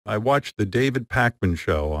I watched the David Pakman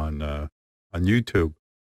show on YouTube.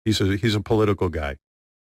 He's a political guy.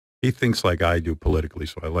 He thinks like I do politically,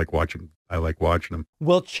 so I like watching. I like watching him.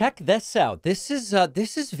 Well, check this out. This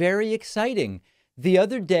is very exciting. The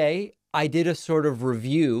other day, I did a sort of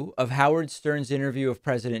review of Howard Stern's interview of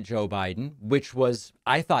President Joe Biden, which was,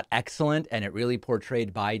 I thought, excellent, and it really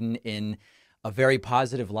portrayed Biden in a very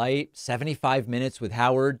positive light. 75 minutes with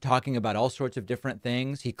Howard talking about all sorts of different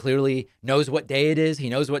things. He clearly knows what day it is. He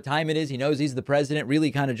knows what time it is. He knows he's the president,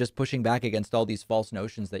 really kind of just pushing back against all these false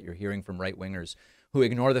notions that you're hearing from right wingers who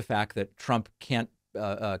ignore the fact that Trump can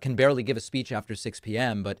barely give a speech after 6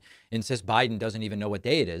 p.m., but insist Biden doesn't even know what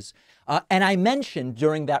day it is. And I mentioned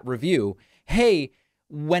during that review, hey,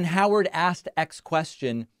 when Howard asked X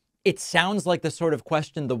question, it sounds like the sort of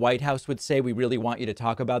question the White House would say, we really want you to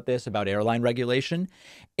talk about this, about airline regulation.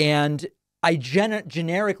 And I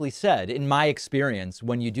generically said, in my experience,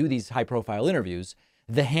 when you do these high profile interviews,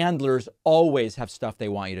 the handlers always have stuff they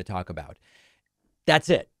want you to talk about. That's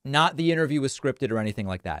it. Not the interview was scripted or anything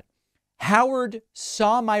like that. Howard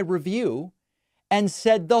saw my review and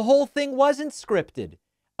said the whole thing wasn't scripted.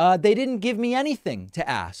 They didn't give me anything to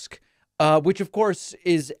ask, which, of course,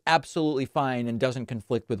 is absolutely fine and doesn't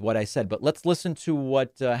conflict with what I said. But let's listen to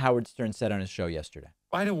what Howard Stern said on his show yesterday.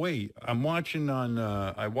 By the way, I'm watching on.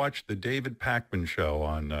 I watched the David Pakman show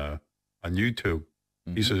on YouTube.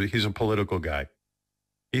 Mm-hmm. He's a political guy.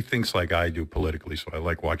 He thinks like I do politically, so I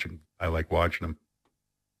like watching. I like watching him.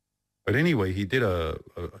 But anyway, he did a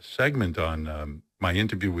segment on my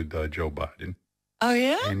interview with Joe Biden. Oh,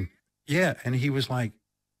 yeah? And he was like,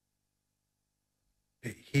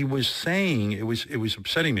 he was saying, it was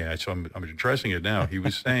upsetting me. So I'm addressing it now. He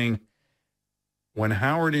was saying when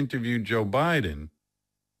Howard interviewed Joe Biden,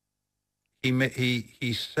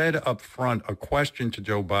 he said up front a question to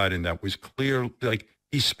Joe Biden that was clear, like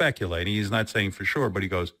he's speculating. He's not saying for sure, but he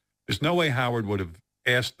goes, there's no way Howard would have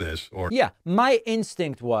asked this or my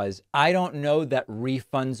instinct was I don't know that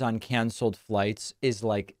refunds on canceled flights is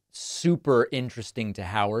like super interesting to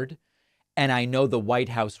Howard, and I know the White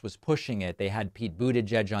House was pushing it. They had Pete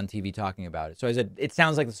Buttigieg on TV talking about it, so I said it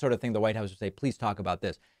sounds like the sort of thing the White House would say, please talk about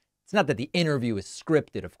this. It's not that the interview is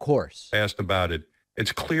scripted, of course. Asked about it.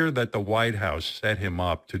 It's clear that the White House set him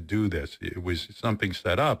up to do this. It was something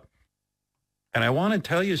set up. And I want to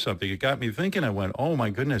tell you something. It got me thinking. I went, oh, my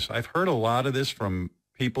goodness. I've heard a lot of this from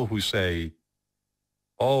people who say,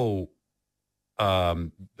 the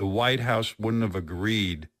White House wouldn't have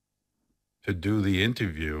agreed to do the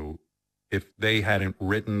interview if they hadn't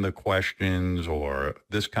written the questions or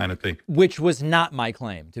this kind of thing. Which was not my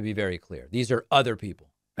claim, to be very clear. These are other people.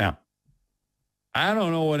 Now, I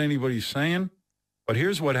don't know what anybody's saying, but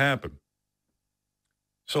here's what happened.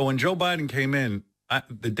 So when Joe Biden came in,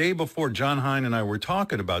 the day before, John Hein and I were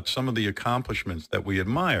talking about some of the accomplishments that we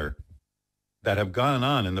admire that have gone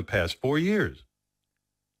on in the past 4 years.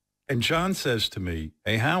 And John says to me,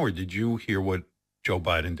 hey, Howard, did you hear what Joe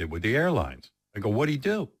Biden did with the airlines? I go, what'd he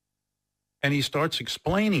do? And he starts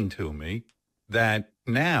explaining to me that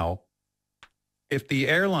now, if the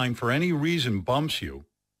airline for any reason bumps you,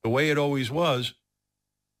 the way it always was,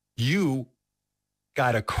 you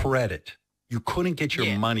got a credit. You couldn't get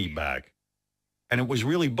your money back. And it was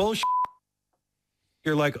really bullshit.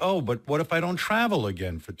 You're like, oh, but what if I don't travel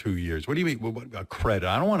again for 2 years? What do you mean? What, a credit?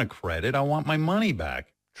 I don't want a credit. I want my money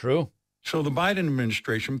back. True. So the Biden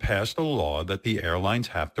administration passed a law that the airlines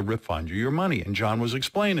have to refund you your money. And John was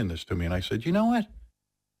explaining this to me. And I said, you know what?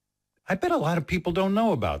 I bet a lot of people don't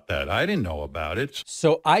know about that. I didn't know about it.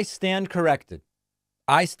 So I stand corrected.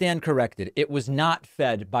 It was not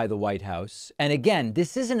fed by the White House. And again,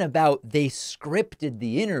 this isn't about they scripted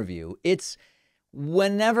the interview. It's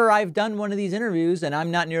whenever I've done one of these interviews, and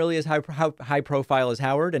I'm not nearly as high profile as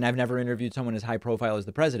Howard, and I've never interviewed someone as high profile as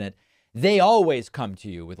the president, they always come to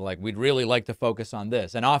you with like, we'd really like to focus on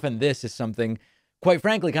this. And often this is something, quite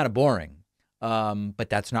frankly, kind of boring. But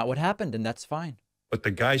that's not what happened, and that's fine. But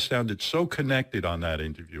the guy sounded so connected on that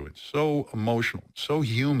interview and so emotional, so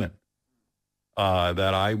human,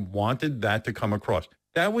 that I wanted that to come across.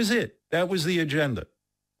 That was it. That was the agenda.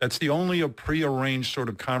 That's the only prearranged sort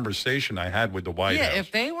of conversation I had with the White House. Yeah,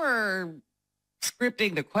 if they were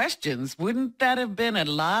scripting the questions, wouldn't that have been a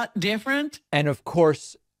lot different? And of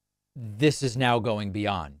course, this is now going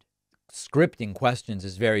beyond. Scripting questions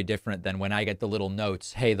is very different than when I get the little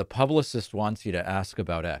notes, hey, the publicist wants you to ask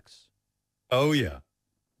about X. Oh, yeah.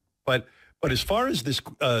 But as far as this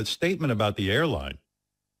statement about the airline,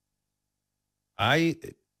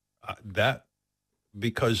 that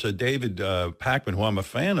because David Pakman, who I'm a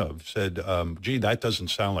fan of, said, gee, that doesn't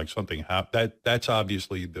sound like something that's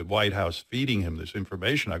obviously the White House feeding him this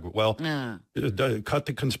information. I go, well, cut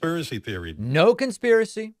the conspiracy theory. No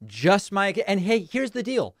conspiracy, just my. And hey, here's the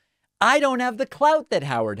deal. I don't have the clout that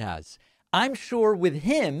Howard has. I'm sure with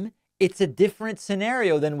him, it's a different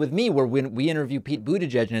scenario than with me, where when we interview Pete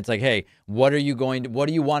Buttigieg and it's like, hey, what do you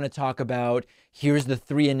want to talk about? Here's the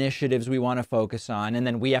 3 initiatives we want to focus on. And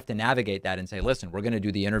then we have to navigate that and say, listen, we're going to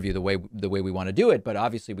do the interview the way we want to do it. But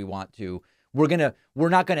obviously we're not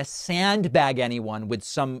going to sandbag anyone with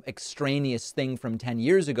some extraneous thing from 10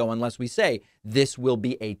 years ago unless we say this will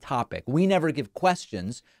be a topic. We never give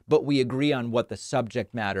questions, but we agree on what the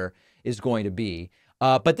subject matter is going to be.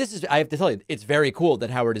 But this is, I have to tell you, it's very cool that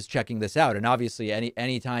Howard is checking this out. And obviously,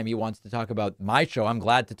 anytime he wants to talk about my show, I'm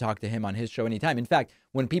glad to talk to him on his show anytime. In fact,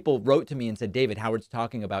 when people wrote to me and said, David, Howard's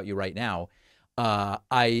talking about you right now,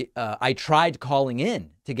 I tried calling in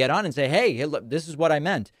to get on and say, hey, look, this is what I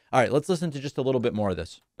meant. All right, let's listen to just a little bit more of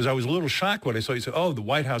this. Because I was a little shocked when I saw you said, oh, the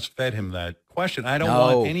White House fed him that question. I don't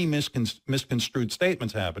want any misconstrued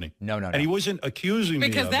statements happening. No. And he wasn't accusing me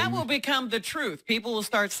because of that will become the truth. People will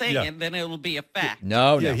start saying it, then it will be a fact.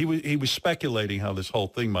 No. He was speculating how this whole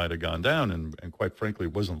thing might have gone down, and quite frankly,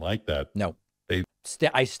 it wasn't like that. No.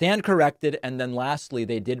 I stand corrected. And then lastly,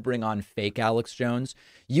 they did bring on fake Alex Jones.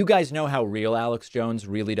 You guys know how real Alex Jones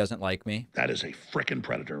really doesn't like me. That is a frickin'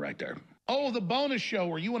 predator right there. Oh, the bonus show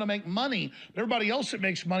where you want to make money, but everybody else that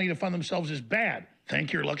makes money to fund themselves is bad.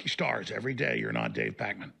 Thank your lucky stars every day you're not Dave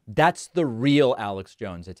Pakman. That's the real Alex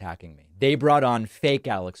Jones attacking me. They brought on fake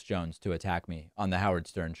Alex Jones to attack me on the Howard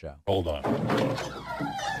Stern show. Hold on.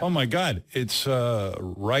 Oh, my God. It's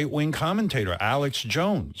right-wing commentator Alex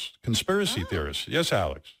Jones, conspiracy theorist. Yes,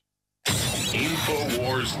 Alex.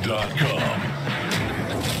 Infowars.com.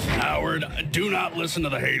 Howard, do not listen to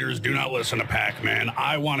the haters. Do not listen to Pac-Man.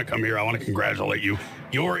 I want to come here. I want to congratulate you.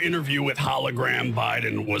 Your interview with hologram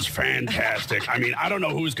Biden was fantastic. I mean, I don't know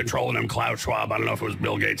who's controlling him, Klaus Schwab. I don't know if it was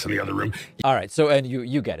Bill Gates in the other room. All right. So, and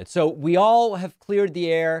you get it. So we all have cleared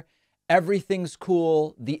the air. Everything's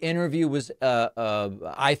cool. The interview was,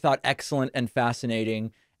 I thought, excellent and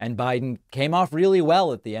fascinating. And Biden came off really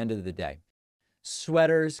well at the end of the day.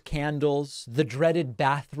 Sweaters, candles, the dreaded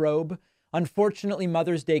bathrobe. Unfortunately,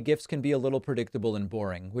 Mother's Day gifts can be a little predictable and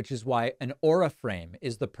boring, which is why an Aura frame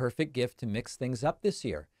is the perfect gift to mix things up this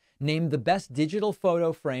year. Named the best digital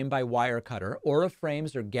photo frame by Wirecutter, Aura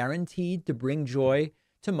frames are guaranteed to bring joy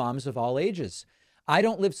to moms of all ages. I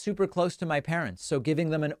don't live super close to my parents, so giving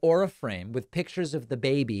them an Aura frame with pictures of the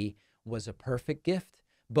baby was a perfect gift.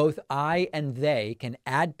 Both I and they can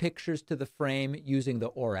add pictures to the frame using the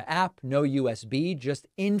Aura app, no USB, just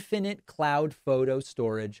infinite cloud photo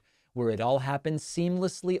storage, where it all happens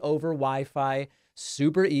seamlessly over Wi-Fi,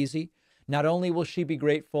 super easy. Not only will she be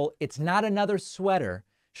grateful, it's not another sweater.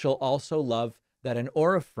 She'll also love that an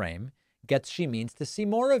Aura frame gets she means to see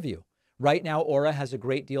more of you. Right now, Aura has a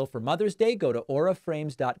great deal for Mother's Day. Go to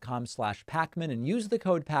auraframes.com/Pakman and use the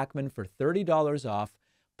code Pakman for $30 off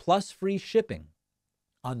plus free shipping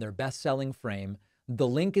on their best-selling frame. The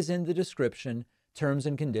link is in the description. Terms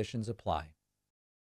and conditions apply.